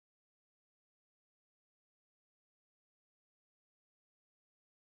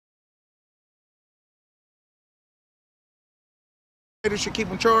They should keep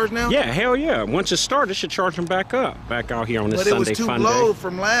them charged now? Yeah, hell yeah. Once it started, it should charge them back up. Back out here on this Sunday fun day. But it was too low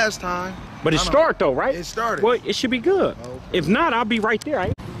from last time. But it started though, right? It started. Well, it should be good. Okay. If not, I'll be right there.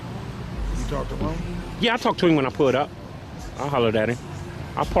 You talked to him? Yeah, I talked to him when I pulled up. I hollered at him.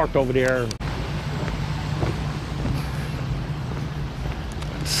 I parked over there.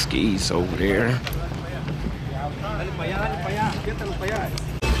 Skis over there.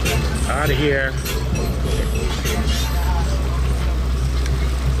 Out of here.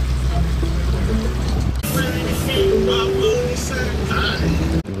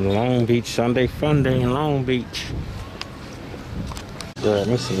 Long Beach, Sunday fun day in Long Beach. Grab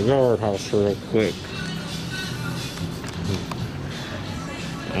me some Yard House real quick.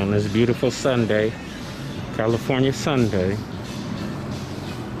 On this beautiful Sunday, California Sunday.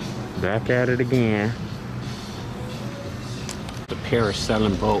 Back at it again. The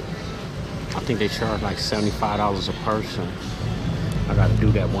parasailing boat. I think they charge like $75 a person. I gotta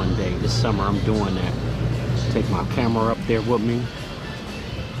do that one day. This summer I'm doing that. Take my camera up there with me.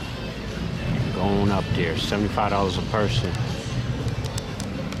 Going up there, $75 a person.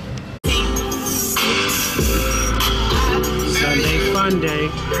 Sunday fun day.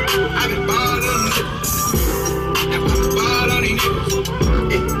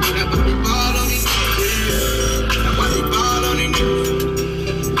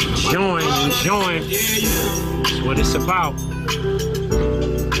 Join. That's what it's about.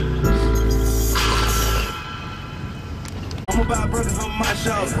 I'm about burgers on my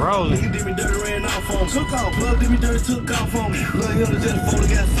shoulder. Rolling. He did me dirty, ran off on me. Took off, plug did me dirty, took off on me. Lil' him just phone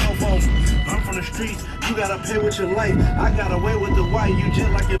got soft on me. I'm from the streets, you gotta pay with your life. I got away with the white, you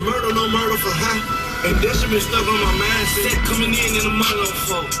just like it. Murder, no murder for high. And that shit been stuck on my mindset. Coming in the mother on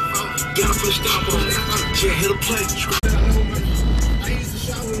folk. Gotta put a stop on it. Yeah, hit a play. I used to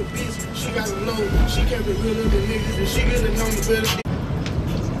shop with a bitch, she got a low. She kept it real with the niggas, and she really known the better.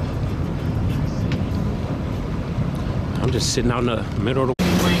 I'm just sitting out in the middle of the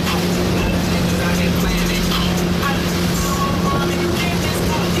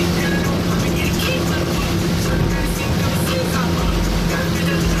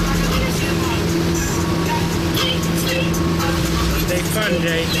Sunday fun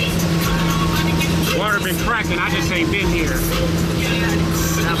day. Water been cracking, I just ain't been here. I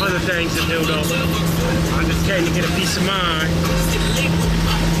have other things to do though. I just came to get a peace of mind.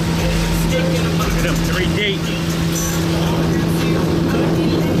 Look at them, 3 deep.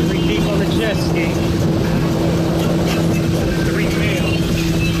 3 deep on the jet ski. 3 males.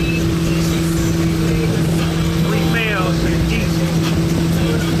 3 males and diesel.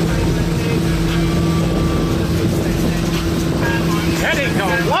 That ain't go.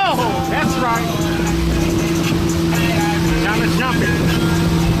 Whoa, that's right. Y'all are jumping.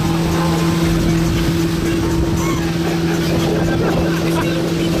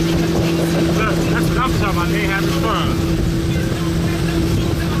 Look, that's what I'm talking about. They having fun.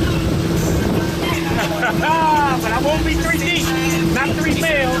 But I won't be 3 deep. Not 3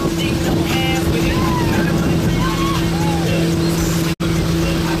 males.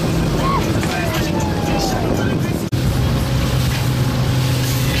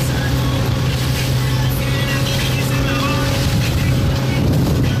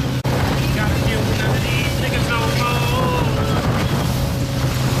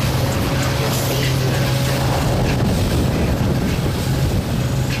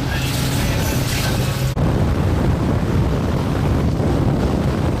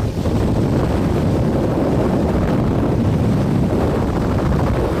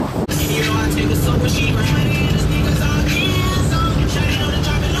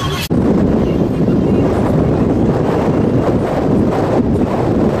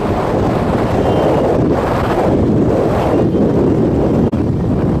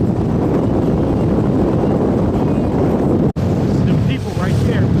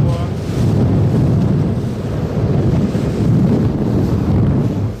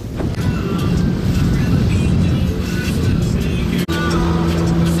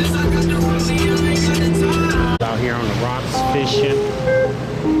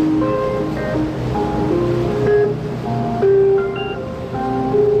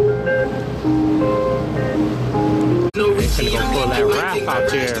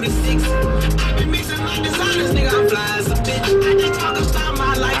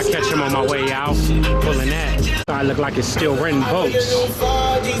 I catch him on my way out, pulling that. I look like it's still renting boats.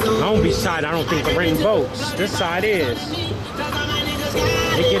 Long Beach side, I don't think they're renting boats. This side is.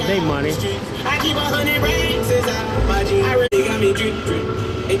 They get their money. I keep 100 rings inside my jeans. I really got me drip,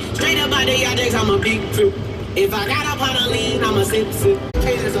 drip. Straight up my day, I just I'm a big trip. If I got up on a lean, I'm a sip, sip.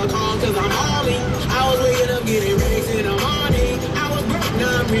 Haters are calm cause I'm all in. I was waking up getting racks in the morning. I was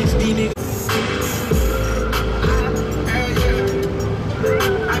now I'm rich, these niggas.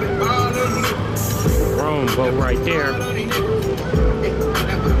 Rome boat right there.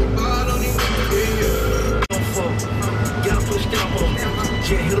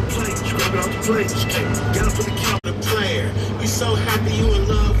 You so happy you in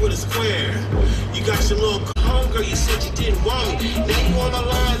love with a square. You got your little homegirl, you said you didn't want me. Now you on the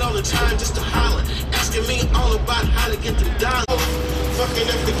line all the time just to holler, asking me all about how to get them dollars. Fucking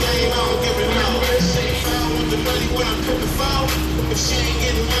up the game, I don't give a no. Found with the money when I'm pimping phone. If she ain't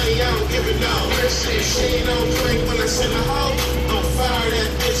getting money, I don't give a no. If she ain't on drink when I send a hoe, I'll fire that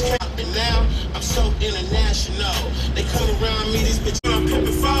bitch. And now I'm so international. They come around me, these bitches I'm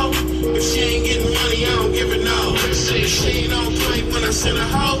pimping phone. If she ain't getting money, I don't give a no. If she ain't on drink when I send a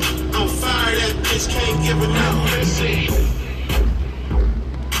hoe, I'll fire that bitch. Can't give a no.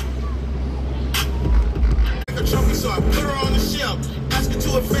 Trophy, so I put her on the shelf. Ask her to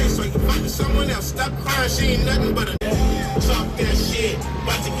her face so you can fuck with someone else. Stop crying, she ain't nothing but a talk that shit.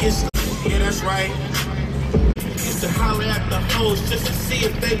 About to get started. Yeah, that's right. Used to holler at the hoes just to see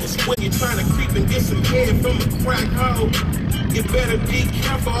if they was with you. Trying to creep and get some head from a crack hoe. You better be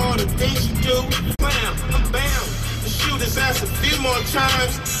careful all the things you do. Bam, I'm bound to shoot his ass a few more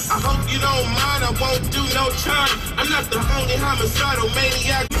times. I hope you don't mind, I won't do no time. I'm not the only homicidal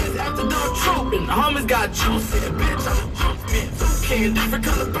maniac. After done trooping, the homies got juice in. Bitch, I'm a juice man. 2K, different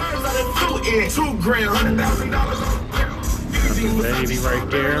color birds I done flew in. 2 grand, $100,000 on Baby right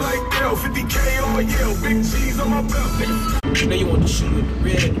there. like 50K on yeah, big cheese on my belt. Now you want the shoe with the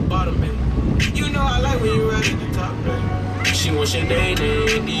red at the bottom, man. You know I like when you ride at the top, man. She wants your name,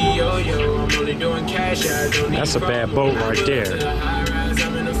 yo. I'm only doing cash, I don't need. That's a bad boat right there.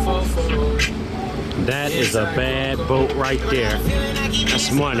 That is a bad boat right there.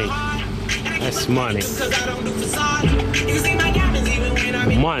 That's money. That's money.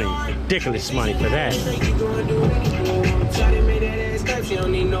 Money. Ridiculous money for that.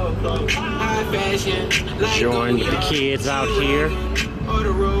 Showing the kids out here.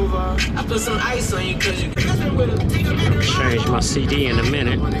 Change my CD in a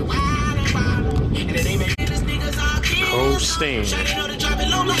minute. Cold stand.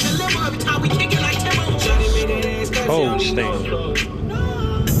 Cold stand.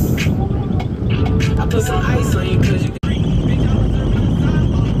 I put some ice on you cause you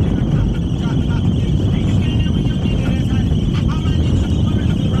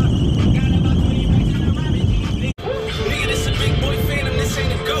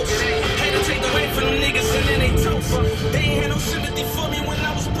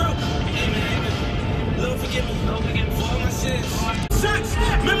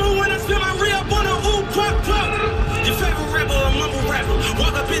remember when I spent my re-up on a ooh pop pop? Your favorite rapper, a mumble rapper.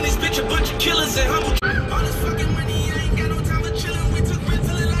 Walk up in this bitch, a bunch of killers and humble. All this fucking money, I ain't got no time for chillin'. We took red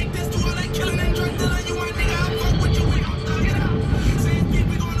till it like this, do all that killing and drug dealing. You my nigga, I'll fuck with you, we gon' thug it out. Saying big,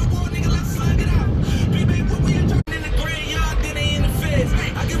 we going to war, nigga, let's slug it out. Big baby, what we in the graveyard, then they in the feds.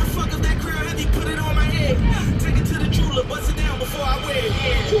 I give a fuck if that crowd heavy, put it on my head. Take it to the jeweler, bust it down before I wear it.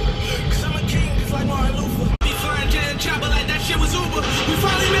 Cause I'm a king, just like Martin Luther. Be flying jet and chopper like that shit was Uber. We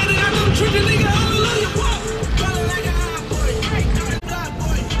finally made it out of the trick, nigga, hallelujah, what? Ballin' like a hot boy, God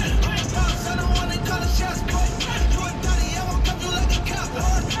boy. Boss, I don't wanna call a shots, boy. You a daddy, I won't come you like a cop,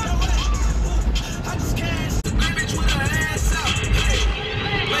 boy. I just can't. The bitch with her ass out.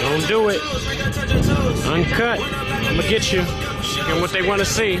 Don't do it. Uncut. I'ma get you. Get what they want to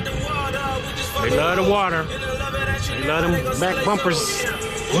see. They love the water. They love them back bumpers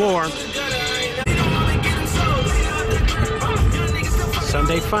more.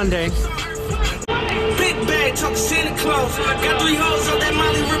 Sunday fun day. Big bag, talk Santa Claus. Got 3 hoes on that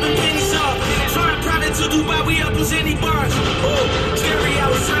Molly ripping pennies off. Flying private to Dubai, we up in Zanny bars. Oh, scary, I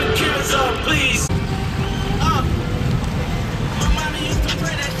was trying to carry us off, please. My mama used to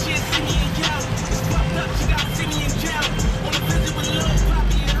pray that shit, see me in jail. It's fucked up, she got see me in jail. On a visit with Lil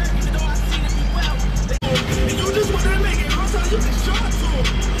Poppy and her, even though I seen it be well. And you just wanted to make it, I'm telling you, you can show it to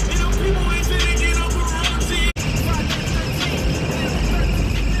them. And them people ain't finna get over the road to you.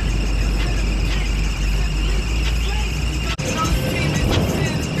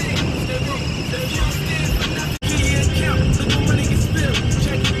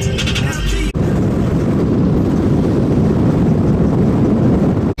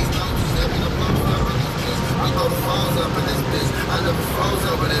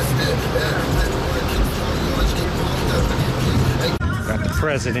 Got the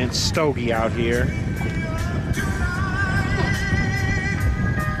President Stogie out here.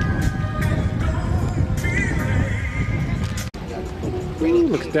 Ooh,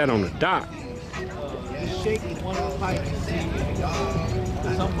 look at that on the dock. Shaking one of the pipes.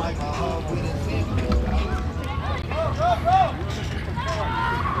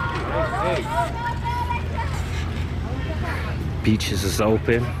 Beaches is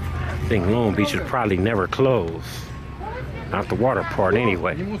open. I think Long Beach would probably never close. Not the water part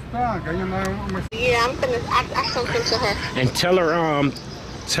anyway. Yeah, I'm gonna. I sent them to her. And tell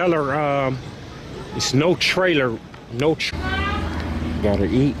her, it's no trailer, gotta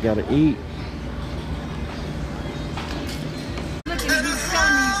eat.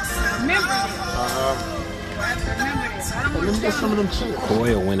 Let me get some of them chips.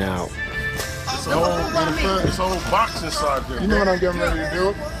 Coil went out. It's a whole box inside there. You know what I'm getting ready to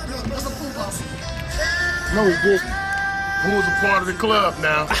do? No, he didn't. Who's a part of the club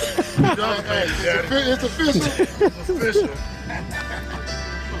now? It's official. It's official.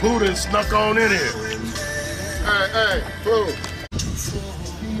 Who done snuck on in here? Hey, Pooh.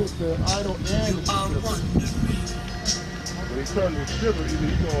 He is the idol and the sugar. When he turns to sugar, either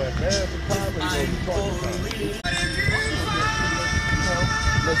he's going to advance the time or he's going to retard the time.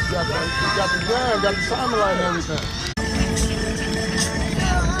 You got the gun, got the timeline and everything.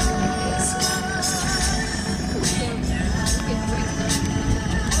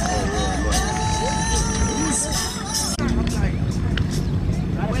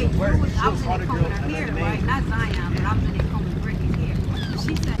 I was in the corner here, right? Not Zion, but I was in the corner drinking here.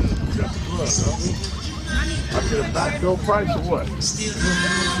 She said, I get a backdoor price or what? I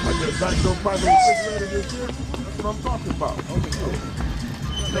get a backdoor price on the refrigerator this year? That's what I'm talking about. Okay.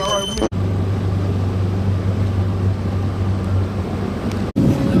 All right with me.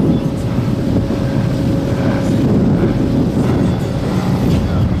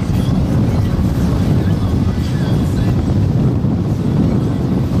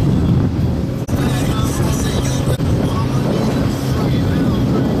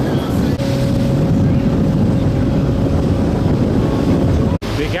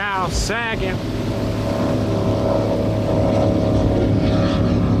 Sagging.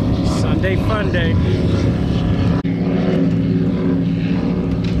 Sunday fun day.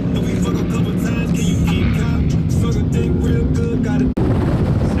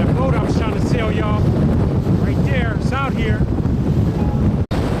 It's that boat I was trying to sell y'all. Right there. It's out here.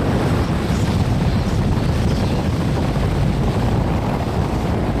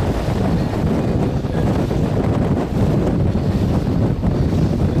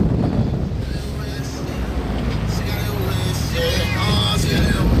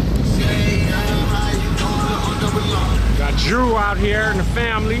 Drew out here and the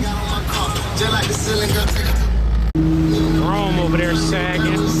family. Rome over there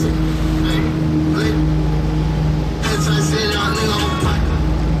sagging.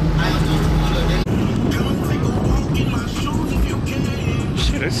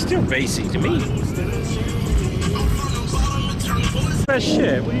 Shit, it's still basic to me. That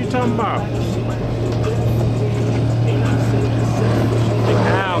shit, what are you talking about? Big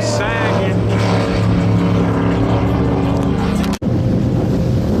Al sagging.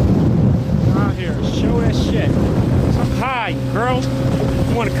 Show that shit. Some hide, girl.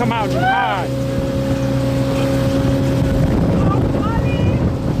 You want to come out and hide.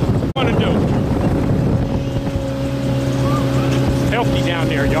 What you want to do? Healthy down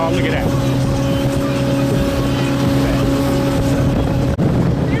there, y'all. Look at that.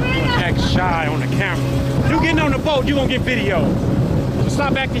 Act shy on the camera. You getting on the boat, you gonna get video. So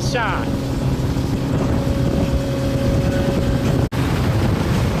stop acting shy.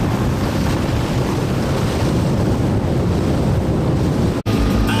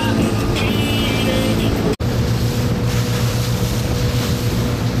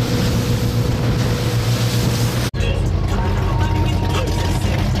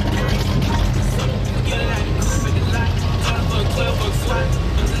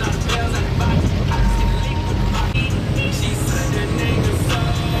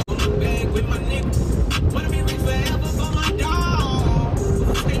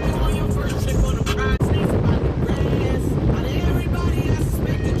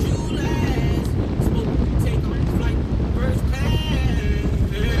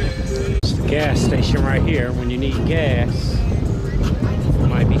 Gas station right here. When you need gas, it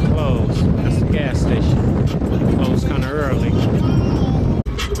might be closed. That's the gas station. Closed kind of early.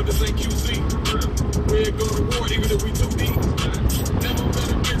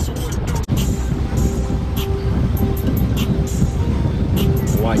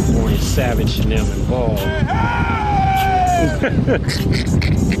 White born savage and them involved.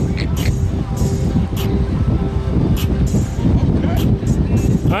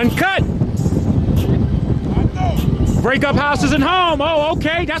 Uncut. Break up houses and home. Oh,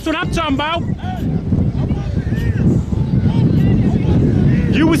 okay. That's what I'm talking about.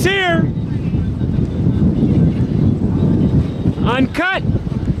 You was here. Uncut.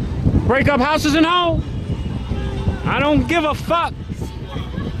 Break up houses and homes. I don't give a fuck.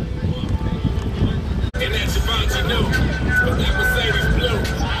 And that's Javante new. But that Mercedes blue.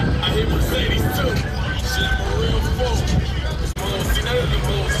 I hit Mercedes too. Shit, I'm a real fool. See none of the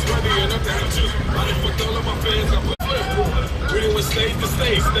moves. It's worthy enough to have two. I done fucked all of my fans. I put flip. We went stage to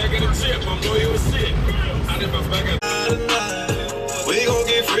stage. Stack at a chip. I'm loyal as shit. I did my back at we gon'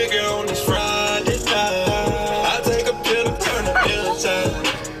 get freaky on this Friday night. I take a pill and turn it inside.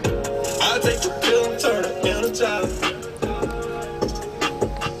 I take the pill and turn it inside.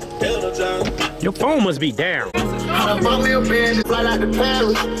 Your phone must be down. I bought me a band, fly out to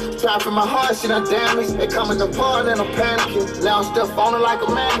Paris. Try for my heart, she done damaged. They coming apart and I'm panicking. Now I'm still phoning like a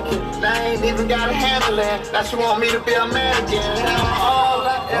mannequin. Now I ain't even got a handle in. Now she want me to be a man again. All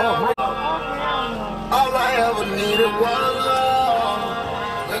I ever needed was love.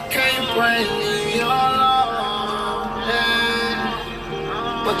 I can't bring me your love.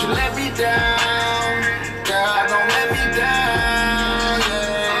 Yeah. But you let me down. God, don't let me down.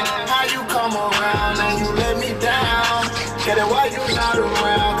 Yeah. How you come around and you let me down? Get it why you not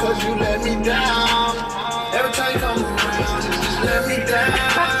around, cause you let me down. Every time you come around, you just let me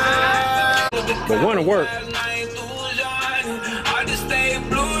down. But wanna work. I just stay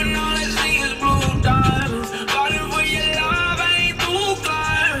blue and all I see is blue diamonds. Falling for your love, I ain't too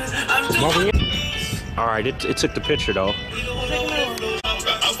fine. I'm too All right, it took the picture though. All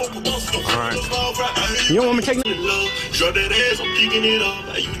right. You don't want me to take it? Drop that ass, I'm picking it up.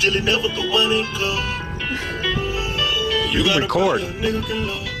 I usually never the one in club. You can record. Oh,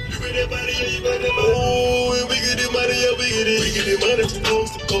 and we get the money, yeah, we get the money from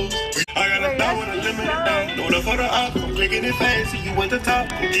coast to coast. I got a thought with a limit thing. Know the photo off, I'm clicking it fast. See you at the top,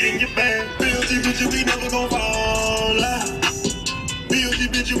 I'm getting your bag. BLG, bitch, we never gon' fall out. BLG,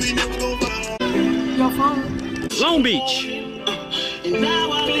 bitch, we never gon' fall. Your phone? Long Beach.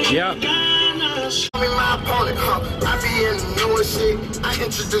 Yep. I'm my opponent, I be in the newest shit. I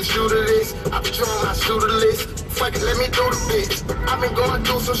introduce you to this. I be drawing my shooter list. Fuck it, let me do the bitch. I been going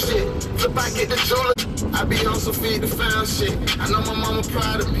through some shit. Flip, I get the jeweler. I be on some feed the found shit. I know my mama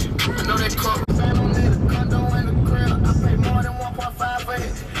proud of me. I know that car. I don't need a condo in the crib. I pay more than 1.5 for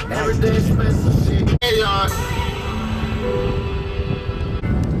it. Every day expensive shit. Hey, y'all.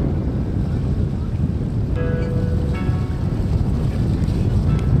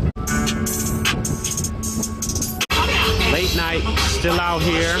 Late night, still out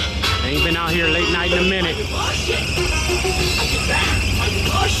here. Ain't been out here late night in a minute. Look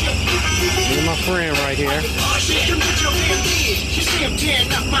at my friend right here. She see him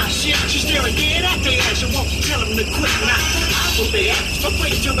tearing up my shit. She's staring dead at the ass and won't tell him to quit now. I will be at. So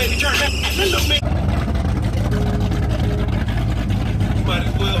wait till baby turn that little man. But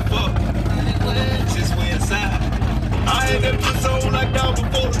it will fuck. Since we inside. I ain't never been so like down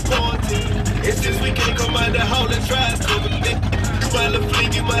before the quarantine. It's this weekend, come out the hall and try to cover it. You might look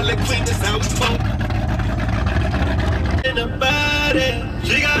fleek, you might look clean, that's how we smoke. In the body,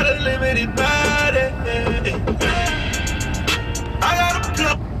 she got a limited body. I got a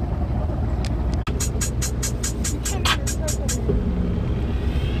plug.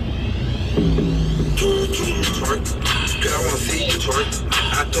 Twerk, girl, I wanna see you twerk.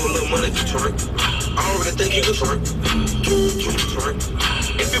 I throw a little money to twerk. I already think you can twerk. Twerk.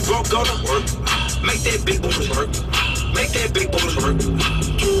 If you broke, go to work. Make that big booty twerk. Make that big booty twerk.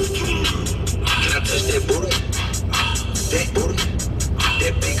 Can I touch that booty? That booty.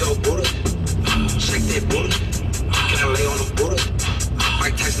 That big old booty. Shake that booty. Can I lay on the booty?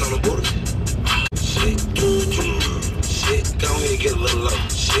 Mike Tyson on the booty. Shit. Shit. Go ahead and get a little low.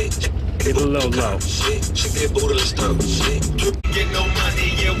 Shit. Get a little low. Shit. Shake that booty, let's go. Shit. Get no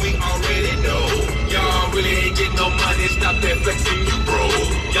money, yeah, we already know. Y'all really ain't get no money, stop that flexing, you bro.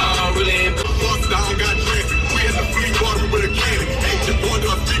 Y'all really ain't been fucked down, got traffic. We in the fleet water with a cannon. Ain't your boy,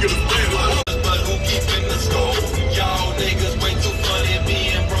 I'm digging the fan. But who keeping the score? Y'all niggas way too funny,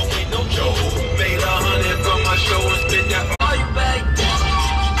 being broke ain't no joke. Made 100 from my show and spit that. Are you back?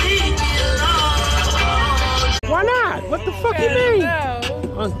 Leave me alone. Why not? What the fuck you mean?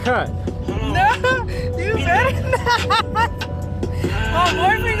 Uncut. No, you better not. My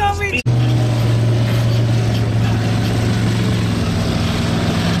boyfriend gonna be.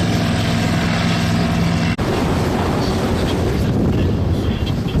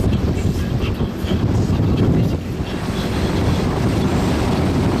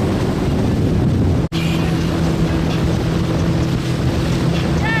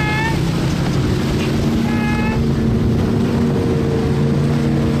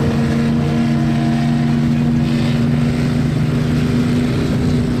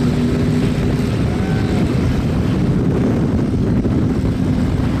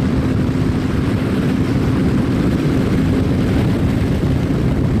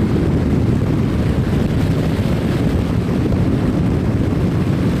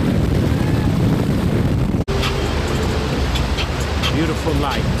 beautiful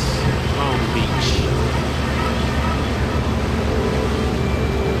lights, Long Beach.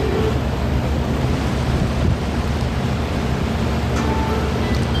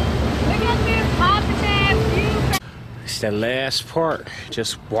 It's that last part,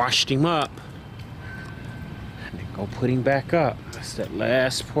 just washed him up and then go put him back up. That's that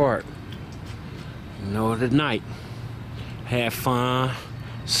last part. Middle of the night. Had fun.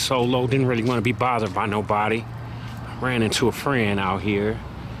 Solo. Didn't really want to be bothered by nobody. Ran into a friend out here.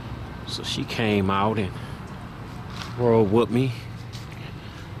 So she came out and rode with me.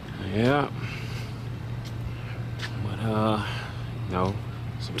 Yeah. But, you know,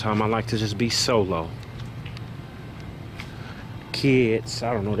 sometimes I like to just be solo. Kids,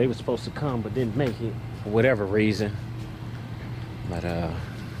 I don't know, they were supposed to come but didn't make it for whatever reason. But, I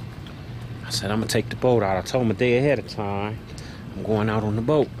said, I'm gonna take the boat out. I told them a day ahead of time. I'm going out on the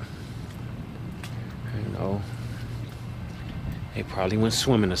boat. You know, they probably went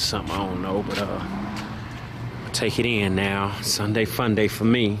swimming or something, I don't know, but I'll take it in now. Sunday fun day for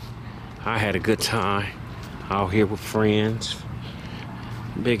me. I had a good time out here with friends.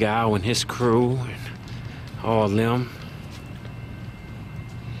 Big Al and his crew and all them.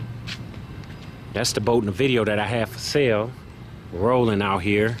 That's the boat in the video that I have for sale. Rolling out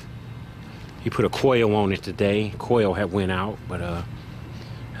here. He put a coil on it today. Coil had went out, but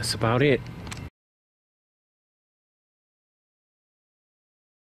that's about it.